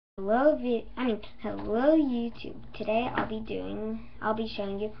Hello YouTube. Today I'll be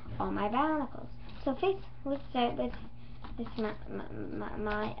showing you all my bionicles. So first, let's start with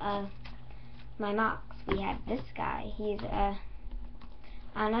my mocks. We have this guy. He's I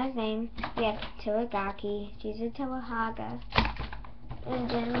don't know his name. We have Tawagaki. She's a Tawahaga. And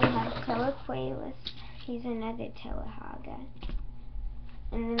then we have Tawaqualis. He's another Tawahaga.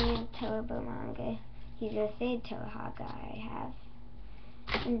 And then we have Tawabomanga. He's a third Tawahaga I have.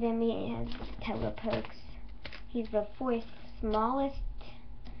 And then we have Telepokes. He's the fourth smallest,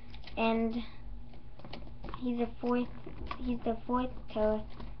 and he's the fourth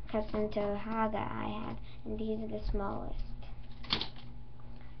custom Tawahaga I have, and he's the smallest.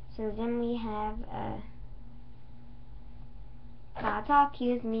 So then we have Bartok. He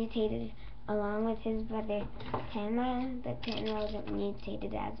was mutated along with his brother Tanma, but Tanma wasn't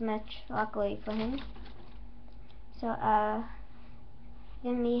mutated as much, luckily for him. So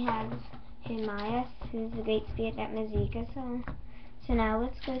then we have Himayas, who's the great spirit that Mazika. So now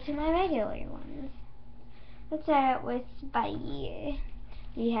let's go to my regular ones. Let's start out with by year.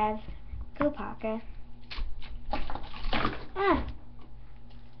 We have Kopaka,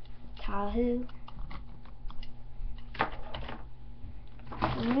 Tahu,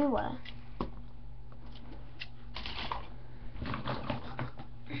 Nua,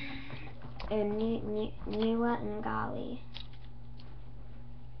 Nua and Gali.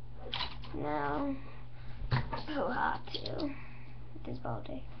 No, so hot too. This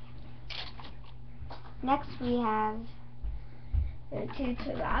boulder. Next we have the two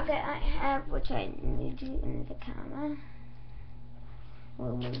Taraga I have, which I need to in the camera.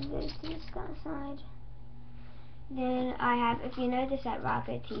 We'll move this to the side. Then I have, if you notice at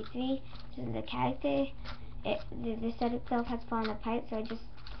Rocker T3, this is the character. The set itself has fallen apart, so I just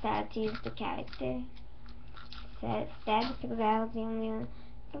decided to use the character set instead because that was the only one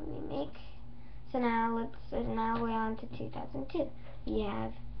that we make. So now we're on to 2002. We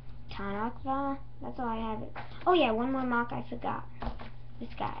have Tanakva. That's all I have. Oh yeah, one more mock I forgot.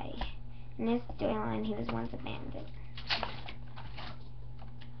 This guy. In this storyline, he was once a bandit.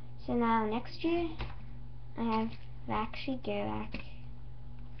 So now next year, I have Rakshi Gerak.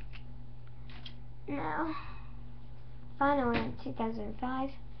 Now, finally in 2005,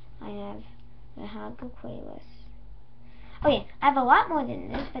 I have the Hagaqualis. Oh yeah, I have a lot more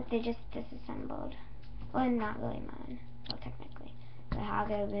than this, but they're just disassembled. Well, not really mine. Well, technically. The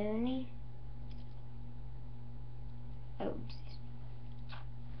Hagabuni. Oops.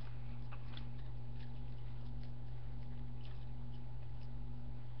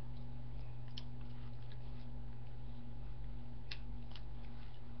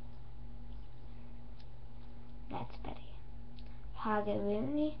 That's better.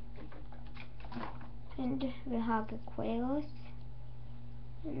 Hagabuni. And the Hagaqualis.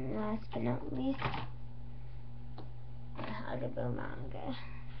 And last but not least, the Hagabomanga.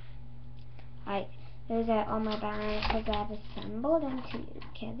 Alright, those are all my bionicles I have assembled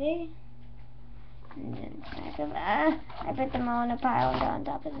together. And then I put them all in a pile and on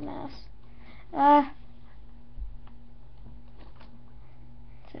top of the mouse.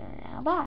 So now bye.